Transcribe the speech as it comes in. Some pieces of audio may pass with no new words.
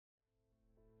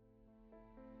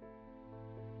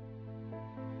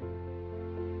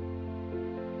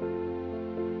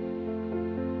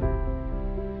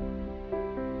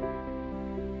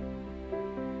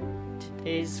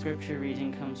Today's scripture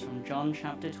reading comes from John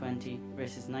chapter 20,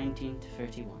 verses 19 to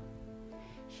 31.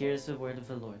 Here's the word of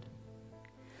the Lord.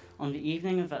 On the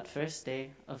evening of that first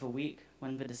day of a week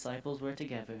when the disciples were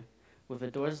together, with the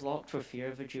doors locked for fear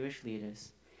of the Jewish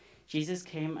leaders, Jesus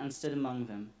came and stood among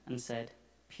them and said,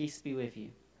 "Peace be with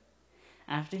you."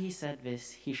 After he said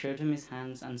this, he showed them his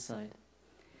hands and side.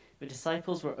 The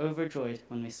disciples were overjoyed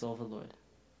when they saw the Lord.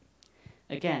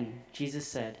 Again, Jesus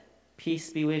said,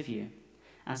 "Peace be with you.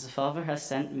 As the Father has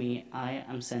sent me, I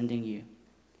am sending you."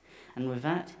 And with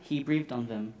that, he breathed on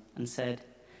them and said,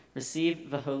 "Receive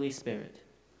the Holy Spirit.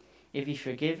 If you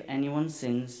forgive anyone's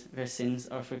sins, their sins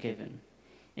are forgiven.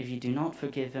 If you do not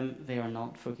forgive them, they are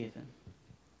not forgiven."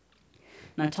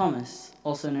 Now Thomas,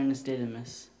 also known as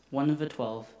Didymus, one of the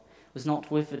 12, was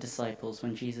not with the disciples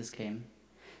when Jesus came.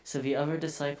 So the other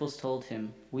disciples told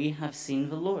him, "We have seen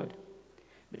the Lord."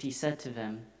 But he said to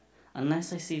them,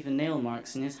 "Unless I see the nail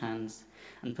marks in his hands,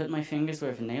 and put my fingers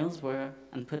where the nails were,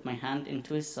 and put my hand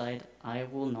into his side, I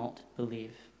will not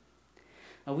believe."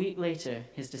 A week later,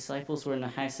 his disciples were in the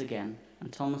house again,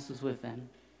 and Thomas was with them.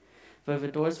 Though the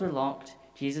doors were locked,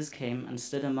 Jesus came and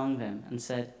stood among them and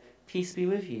said, "Peace be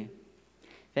with you."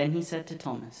 Then he said to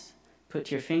Thomas,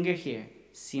 "Put your finger here,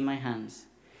 see my hands.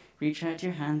 Reach out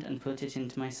your hand and put it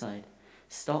into my side.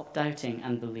 Stop doubting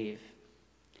and believe."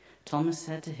 Thomas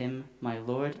said to him, "My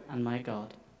Lord and my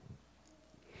God."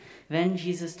 Then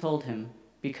Jesus told him,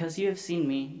 "Because you have seen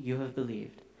me, you have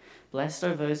believed. Blessed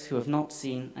are those who have not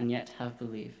seen and yet have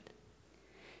believed."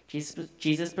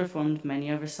 Jesus performed many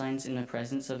other signs in the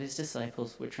presence of his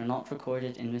disciples, which are not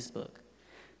recorded in this book.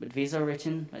 But these are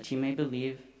written that you may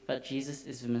believe that Jesus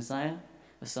is the Messiah,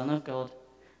 the Son of God,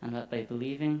 and that by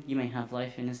believing you may have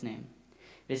life in his name.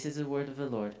 This is the word of the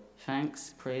Lord.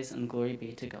 Thanks, praise, and glory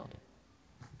be to God.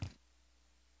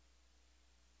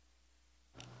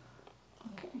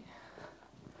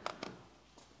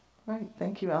 Right,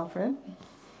 thank you, Alfred.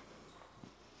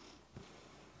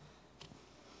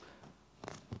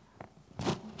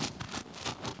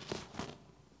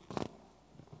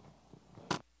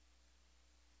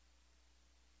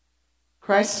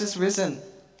 Christ is risen.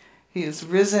 He is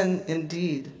risen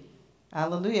indeed.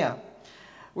 Alleluia.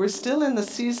 We're still in the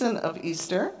season of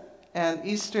Easter, and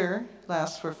Easter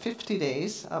lasts for 50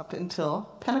 days up until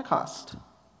Pentecost.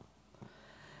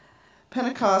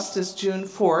 Pentecost is June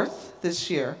 4th this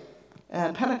year,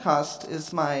 and Pentecost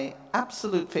is my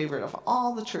absolute favorite of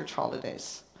all the church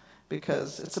holidays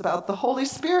because it's about the Holy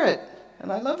Spirit,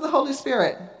 and I love the Holy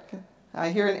Spirit. I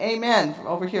hear an amen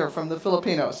over here from the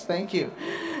Filipinos. Thank you.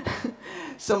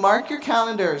 So mark your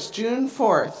calendars, June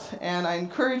 4th, and I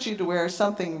encourage you to wear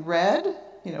something red,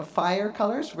 fire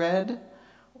colors, red,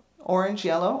 orange,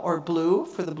 yellow, or blue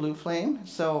for the blue flame.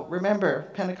 So remember,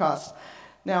 Pentecost.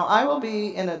 Now, I will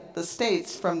be in the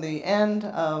States from the end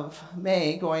of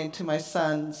May going to my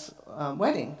son's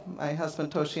wedding. My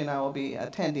husband Toshi and I will be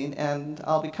attending, and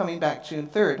I'll be coming back June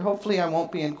 3rd. Hopefully I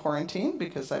won't be in quarantine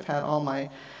because I've had all my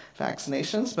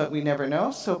vaccinations, but we never know.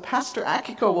 So Pastor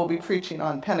Akiko will be preaching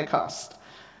on Pentecost,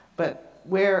 but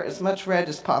wear as much red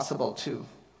as possible to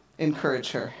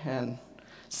encourage her and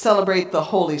celebrate the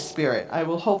Holy Spirit. I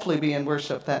will hopefully be in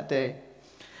worship that day.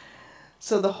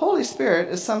 So the Holy Spirit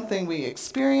is something we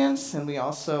experience and we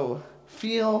also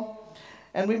feel,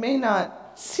 and we may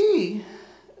not see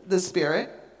the Spirit,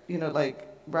 like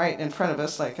right in front of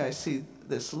us, like I see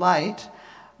this light,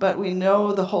 but we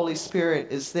know the Holy Spirit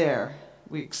is there.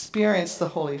 We experience the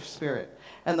Holy Spirit,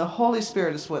 and the Holy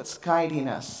Spirit is what's guiding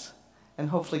us, and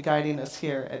hopefully guiding us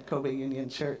here at Kobe Union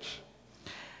Church.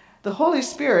 The Holy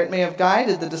Spirit may have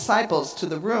guided the disciples to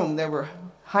the room they were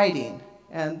hiding,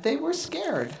 and they were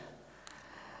scared.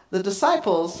 The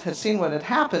disciples had seen what had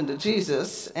happened to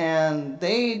Jesus, and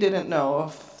they didn't know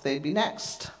if they'd be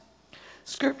next.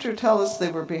 Scripture tells us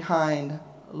they were behind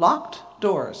locked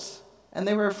doors, and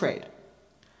they were afraid.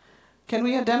 Can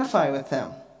we identify with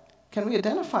them? Can we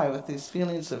identify with these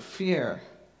feelings of fear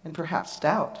and perhaps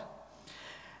doubt?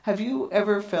 Have you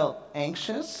ever felt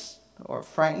anxious or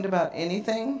frightened about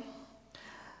anything?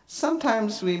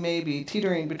 Sometimes we may be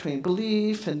teetering between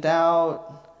belief and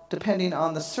doubt, depending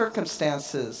on the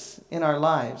circumstances in our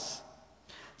lives.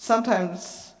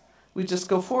 Sometimes we just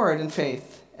go forward in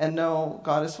faith and know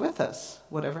God is with us,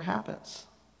 whatever happens.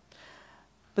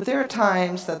 But there are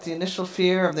times that the initial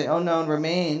fear of the unknown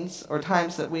remains, or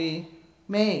times that we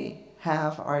may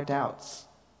have our doubts.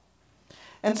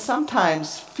 And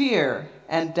sometimes fear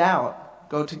and doubt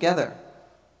go together.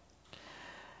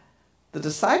 The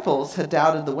disciples had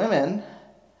doubted the women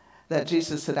that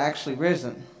Jesus had actually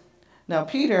risen. Now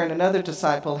Peter and another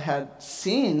disciple had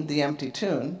seen the empty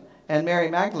tomb, and Mary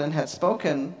Magdalene had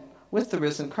spoken with the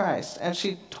risen Christ. And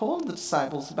she told the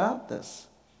disciples about this.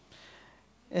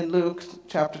 In Luke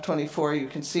chapter 24, you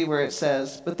can see where it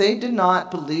says, "But they did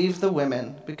not believe the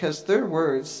women because their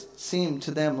words seemed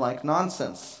to them like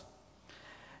nonsense."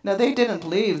 Now, they didn't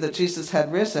believe that Jesus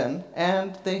had risen,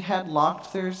 and they had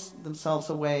locked themselves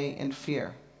away in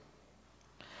fear.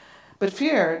 But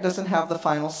fear doesn't have the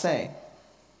final say.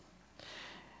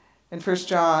 In 1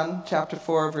 John chapter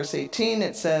 4, verse 18,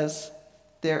 it says,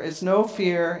 "There is no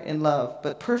fear in love,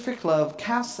 but perfect love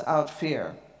casts out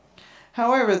fear."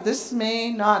 However, this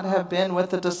may not have been what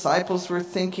the disciples were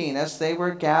thinking as they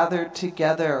were gathered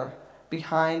together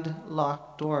behind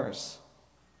locked doors.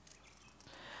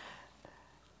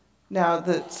 Now,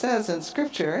 it says in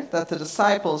Scripture that the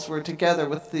disciples were together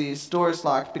with these doors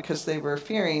locked because they were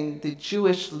fearing the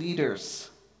Jewish leaders.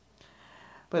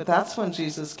 But that's when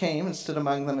Jesus came and stood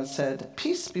among them and said,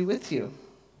 "Peace be with you."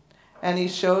 And he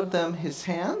showed them his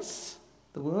hands,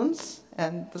 the wounds,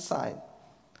 and the side.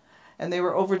 And they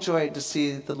were overjoyed to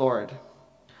see the Lord.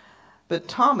 But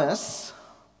Thomas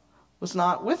was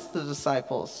not with the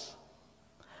disciples.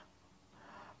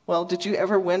 Well, did you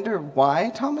ever wonder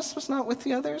why Thomas was not with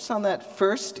the others on that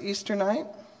first Easter night?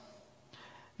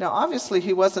 Now, obviously,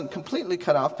 he wasn't completely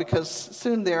cut off because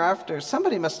soon thereafter,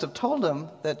 somebody must have told him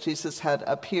that Jesus had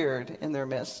appeared in their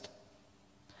midst.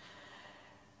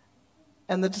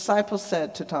 And the disciples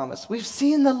said to Thomas, "We've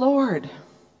seen the Lord."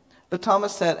 But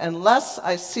Thomas said, "Unless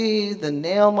I see the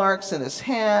nail marks in his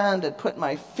hand and put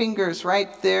my fingers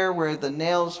right there where the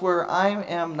nails were, I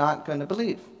am not going to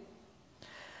believe."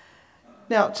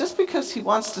 Now, just because he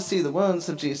wants to see the wounds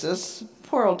of Jesus,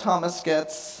 poor old Thomas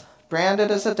gets branded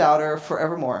as a doubter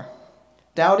forevermore.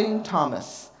 Doubting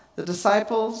Thomas, the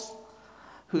disciples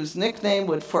whose nickname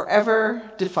would forever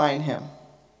define him.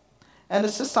 And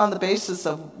it's just on the basis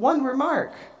of one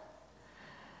remark.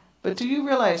 But do you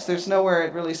realize there's nowhere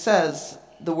it really says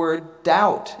the word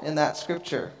doubt in that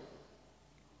scripture?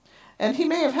 And he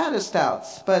may have had his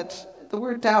doubts, but the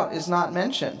word doubt is not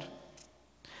mentioned.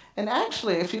 And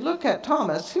actually, if you look at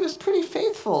Thomas, he was pretty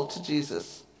faithful to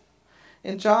Jesus.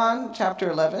 In John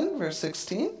chapter 11, verse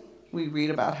 16, we read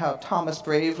about how Thomas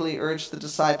bravely urged the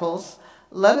disciples,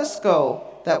 "Let us go,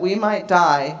 that we might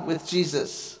die with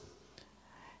Jesus."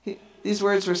 These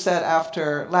words were said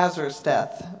after Lazarus'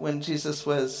 death, when Jesus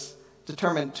was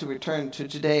determined to return to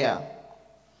Judea.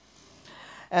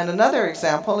 And another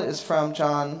example is from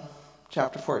John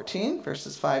chapter 14,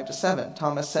 verses 5 to 7.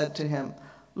 Thomas said to him,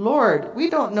 "Lord, we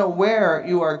don't know where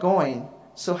you are going,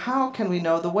 so how can we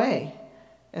know the way?"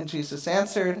 And Jesus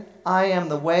answered, "I am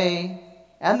the way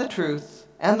and the truth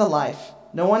and the life.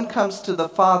 No one comes to the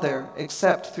Father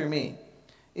except through me.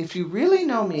 If you really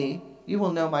know me, you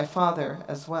will know my Father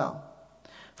as well.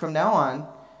 From now on,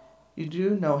 you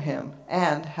do know him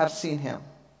and have seen him."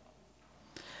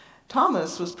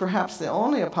 Thomas was perhaps the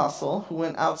only apostle who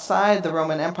went outside the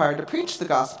Roman Empire to preach the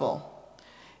gospel.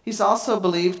 He's also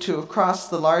believed to have crossed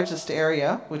the largest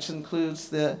area, which includes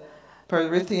the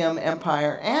Parthian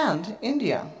Empire and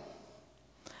India.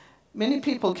 Many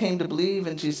people came to believe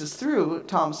in Jesus through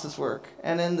Thomas's work,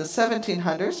 and in the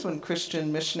 1700s, when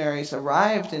Christian missionaries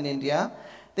arrived in India,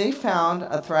 they found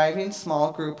a thriving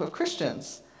small group of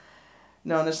Christians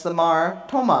known as the Mar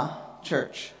Thoma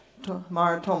Church.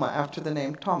 Mar Thoma, after the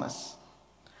name Thomas.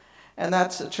 And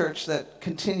that's a church that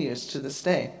continues to this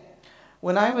day.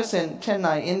 When I was in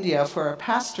Chennai, India, for a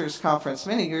pastor's conference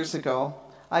many years ago,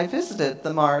 I visited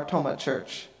the Mar Thoma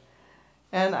Church.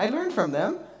 And I learned from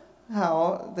them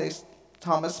how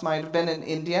Thomas might have been in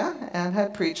India and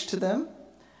had preached to them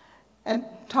and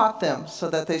taught them so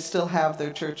that they still have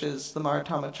their churches, the Mar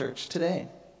Thoma Church, today.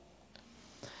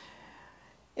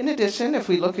 In addition, if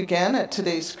we look again at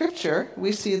today's scripture,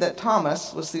 we see that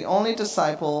Thomas was the only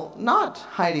disciple not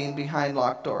hiding behind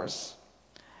locked doors.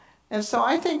 And so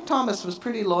I think Thomas was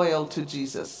pretty loyal to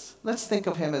Jesus. Let's think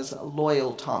of him as a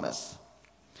loyal Thomas.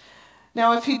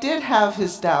 Now, if he did have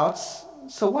his doubts,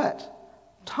 so what?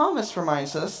 Thomas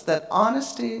reminds us that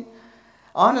honestly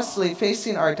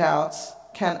facing our doubts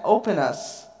can open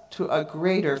us to a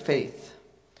greater faith.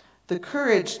 The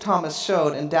courage Thomas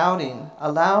showed in doubting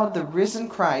allowed the risen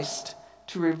Christ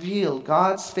to reveal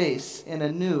God's face in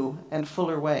a new and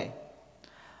fuller way.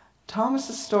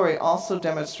 Thomas's story also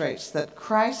demonstrates that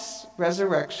Christ's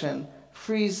resurrection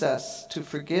frees us to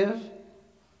forgive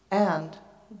and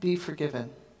be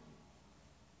forgiven.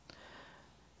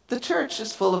 The church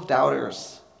is full of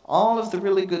doubters. All of the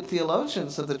really good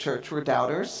theologians of the church were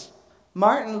doubters.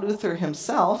 Martin Luther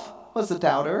himself was a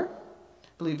doubter,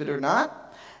 believe it or not.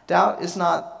 Doubt is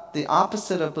not the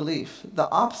opposite of belief. The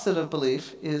opposite of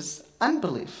belief is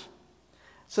unbelief.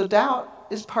 So doubt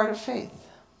is part of faith.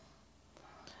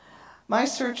 My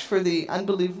search for the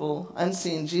unbelievable,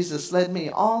 unseen Jesus led me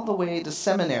all the way to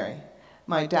seminary.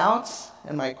 My doubts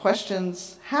and my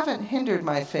questions haven't hindered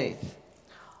my faith.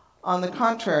 On the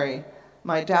contrary,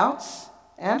 my doubts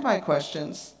and my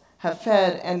questions have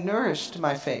fed and nourished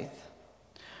my faith.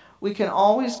 We can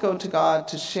always go to God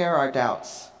to share our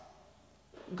doubts.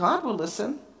 God will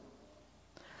listen.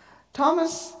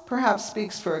 Thomas perhaps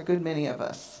speaks for a good many of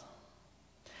us.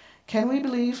 Can we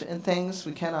believe in things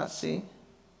we cannot see?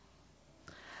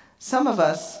 Some of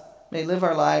us may live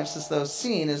our lives as though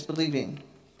seeing is believing.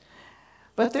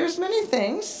 But there's many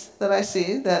things that I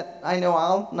see that I know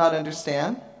I'll not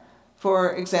understand.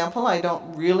 For example, I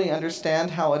don't really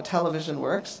understand how a television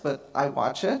works, but I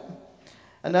watch it.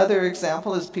 Another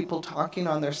example is people talking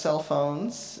on their cell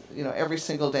phones, every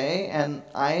single day, and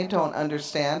I don't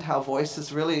understand how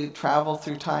voices really travel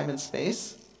through time and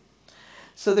space.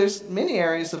 So there's many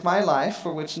areas of my life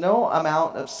for which no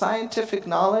amount of scientific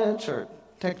knowledge or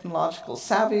technological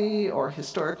savvy or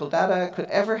historical data could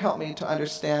ever help me to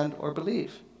understand or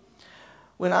believe.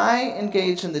 When I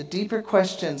engage in the deeper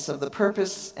questions of the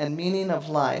purpose and meaning of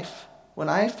life, when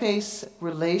I face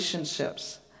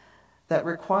relationships that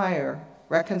require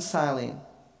reconciling,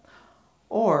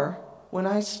 or when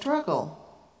I struggle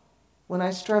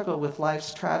with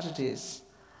life's tragedies,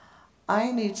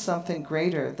 I need something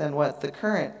greater than what the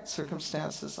current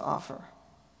circumstances offer.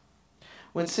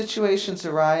 When situations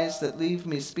arise that leave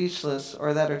me speechless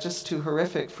or that are just too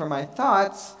horrific for my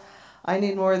thoughts, I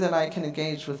need more than I can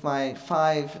engage with my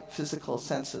 5 physical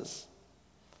senses.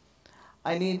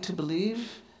 I need to believe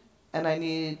and I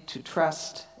need to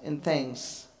trust in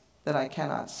things that I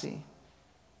cannot see.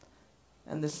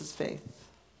 And this is faith.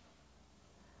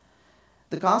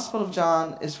 The Gospel of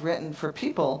John is written for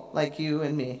people like you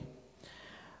and me.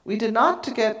 We did not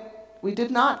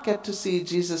get to see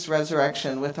Jesus'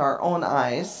 resurrection with our own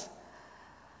eyes,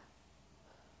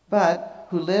 but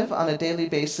who live on a daily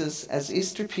basis as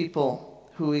Easter people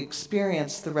who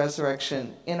experience the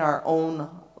resurrection in our own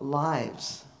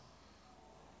lives.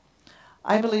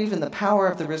 I believe in the power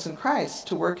of the risen Christ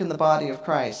to work in the body of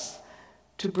Christ,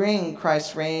 to bring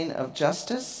Christ's reign of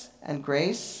justice and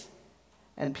grace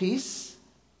and peace,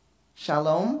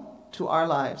 shalom, to our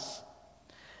lives.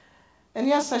 And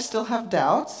yes, I still have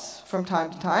doubts from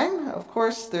time to time. Of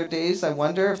course, there are days I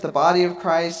wonder if the body of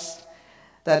Christ,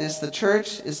 that is the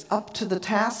church, is up to the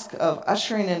task of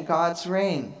ushering in God's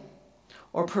reign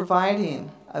or providing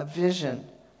a vision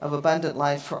of abundant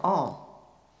life for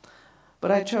all. But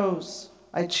I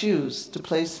choose to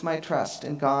place my trust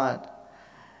in God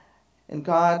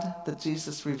that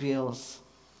Jesus reveals.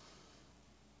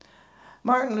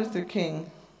 Martin Luther King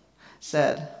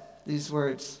said these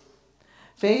words,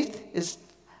 "Faith is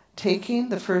taking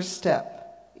the first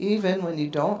step, even when you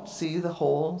don't see the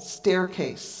whole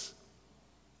staircase."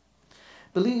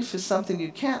 Belief is something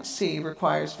you can't see,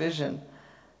 requires vision,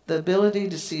 the ability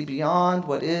to see beyond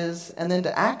what is, and then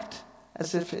to act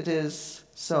as if it is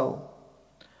so.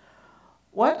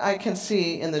 What I can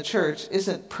see in the church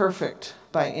isn't perfect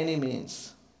by any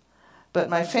means, but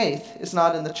my faith is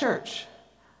not in the church.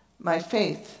 My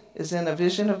faith is in a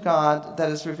vision of God that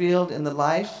is revealed in the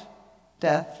life,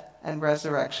 death, and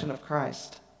resurrection of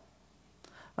Christ.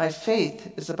 My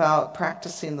faith is about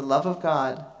practicing the love of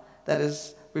God that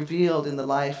is revealed in the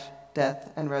life,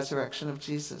 death, and resurrection of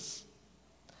Jesus.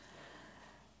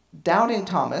 Doubting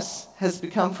Thomas has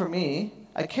become for me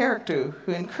a character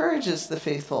who encourages the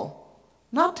faithful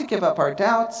not to give up our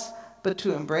doubts, but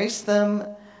to embrace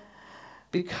them,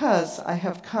 because I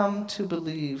have come to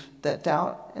believe that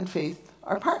doubt and faith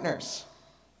are partners.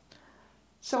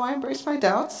 So I embrace my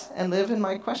doubts and live in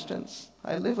my questions.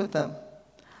 I live with them.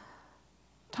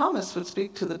 Thomas would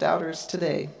speak to the doubters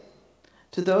today,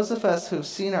 to those of us who have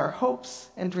seen our hopes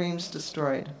and dreams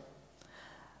destroyed.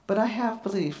 But I have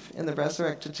belief in the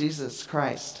resurrected Jesus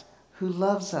Christ, who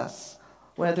loves us,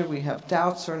 whether we have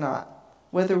doubts or not,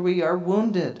 whether we are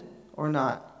wounded or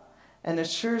not, and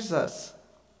assures us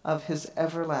of his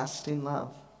everlasting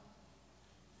love.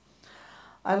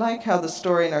 I like how the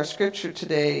story in our scripture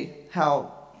today,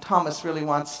 how Thomas really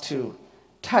wants to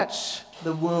touch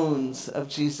the wounds of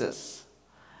Jesus.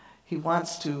 He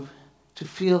wants to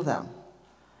feel them.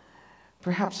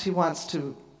 Perhaps he wants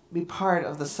to be part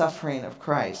of the suffering of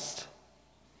Christ.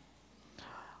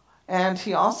 And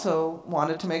he also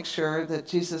wanted to make sure that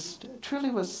Jesus truly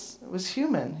was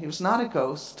human. He was not a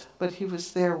ghost, but he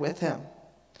was there with him.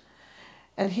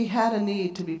 And he had a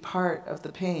need to be part of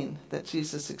the pain that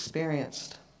Jesus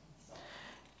experienced.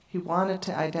 He wanted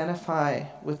to identify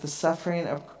with the suffering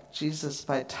of Jesus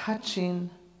by touching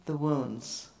the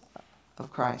wounds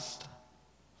of Christ.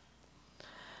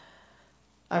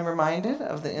 I'm reminded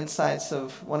of the insights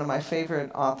of one of my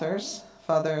favorite authors,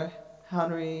 Father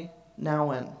Henry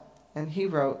Nouwen, and he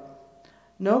wrote,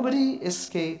 "Nobody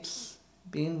escapes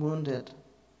being wounded.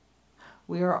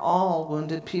 We are all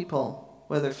wounded people,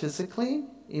 whether physically,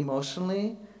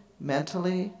 emotionally,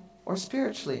 mentally, or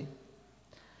spiritually."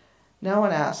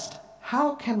 Nouwen asked,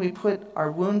 how can we put our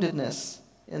woundedness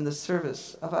in the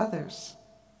service of others?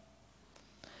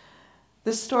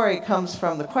 This story comes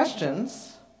from the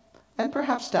questions and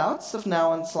perhaps doubts of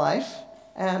Nouwen's life,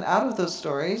 and out of those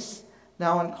stories,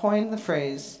 Nouwen coined the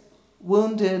phrase,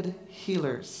 wounded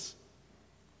healers.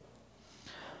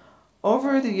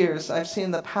 Over the years, I've seen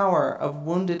the power of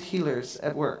wounded healers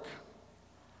at work.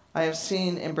 I have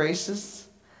seen embraces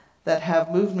that have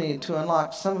moved me to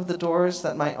unlock some of the doors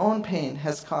that my own pain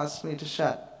has caused me to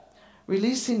shut,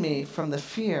 releasing me from the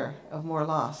fear of more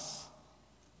loss.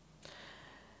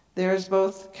 There is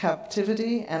both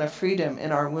captivity and a freedom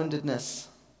in our woundedness.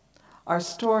 Our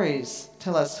stories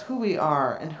tell us who we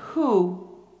are and who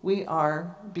we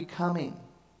are becoming.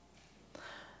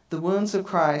 The wounds of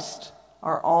Christ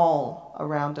are all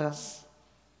around us.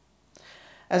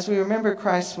 As we remember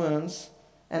Christ's wounds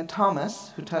and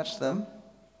Thomas, who touched them,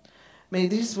 may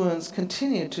these wounds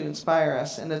continue to inspire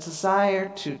us in a desire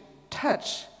to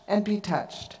touch and be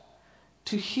touched,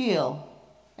 to heal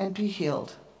and be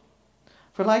healed.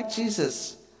 For like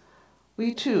Jesus,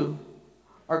 we too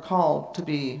are called to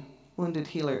be wounded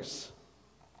healers.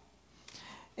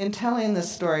 In telling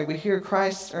this story, we hear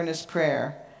Christ's earnest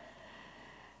prayer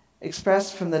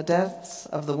expressed from the depths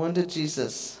of the wounded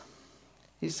Jesus.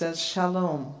 He says,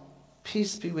 "Shalom,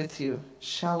 peace be with you,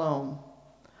 shalom."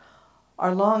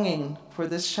 Our longing for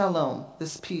this shalom,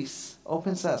 this peace,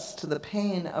 opens us to the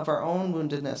pain of our own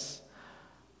woundedness,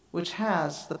 which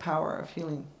has the power of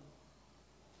healing.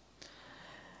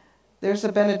 There's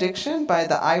a benediction by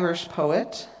the Irish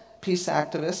poet, peace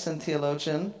activist, and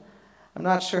theologian, I'm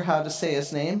not sure how to say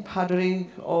his name, Pádraig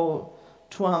Ó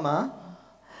Tuama,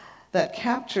 that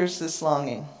captures this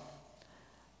longing.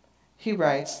 He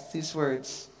writes these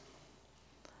words,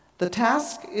 "The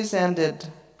task is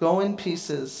ended, go in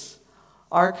pieces.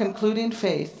 Our concluding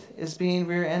faith is being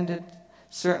rear-ended,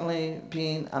 certainly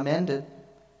being amended,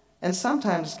 and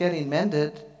sometimes getting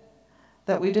mended,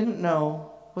 that we didn't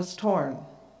know was torn.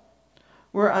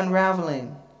 We're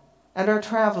unraveling and are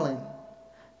traveling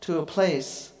to a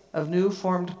place of new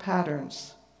formed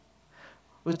patterns,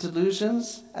 with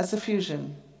delusions as a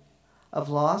fusion of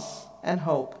loss and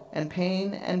hope and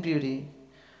pain and beauty.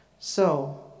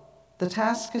 So, the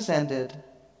task is ended,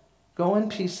 go in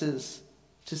pieces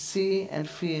to see and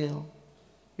feel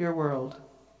your world."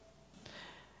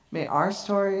 May our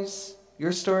stories,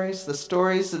 your stories, the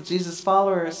stories of Jesus'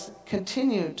 followers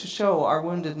continue to show our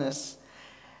woundedness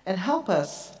and help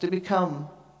us to become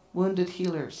wounded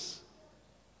healers.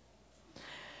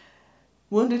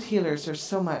 Wounded healers are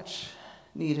so much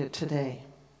needed today.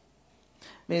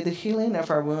 May the healing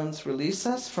of our wounds release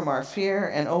us from our fear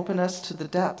and open us to the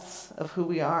depths of who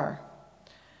we are.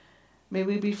 May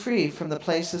we be free from the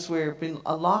places where we've been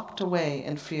locked away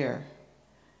in fear.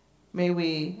 May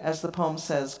we, as the poem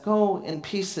says, go in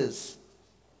pieces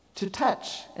to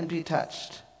touch and be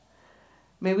touched.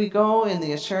 May we go in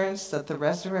the assurance that the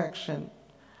resurrection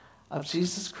of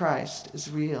Jesus Christ is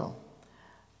real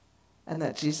and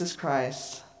that Jesus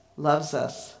Christ loves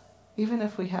us, even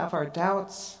if we have our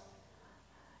doubts,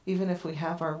 even if we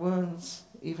have our wounds,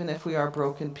 even if we are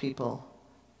broken people.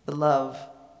 The love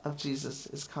of Jesus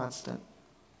is constant.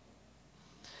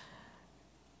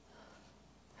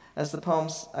 As the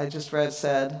poems I just read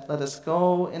said, let us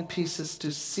go in pieces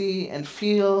to see and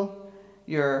feel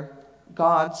your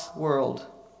God's world.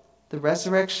 The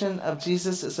resurrection of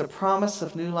Jesus is a promise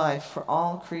of new life for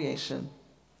all creation.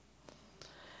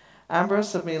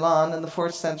 Ambrose of Milan in the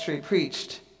 4th century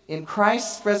preached, "In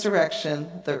Christ's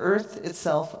resurrection, the earth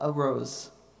itself arose."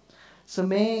 So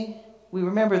may we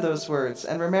remember those words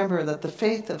and remember that the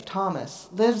faith of Thomas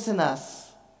lives in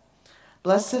us.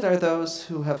 Blessed are those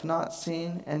who have not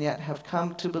seen and yet have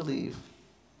come to believe.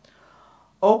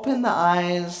 Open the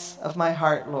eyes of my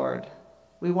heart, Lord.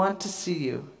 We want to see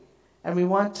you, and we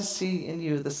want to see in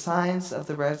you the signs of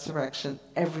the resurrection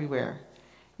everywhere,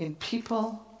 in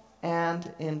people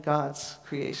and in God's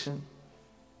creation.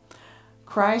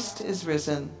 Christ is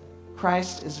risen.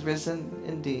 Christ is risen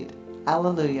indeed.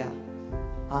 Alleluia.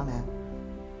 Amen.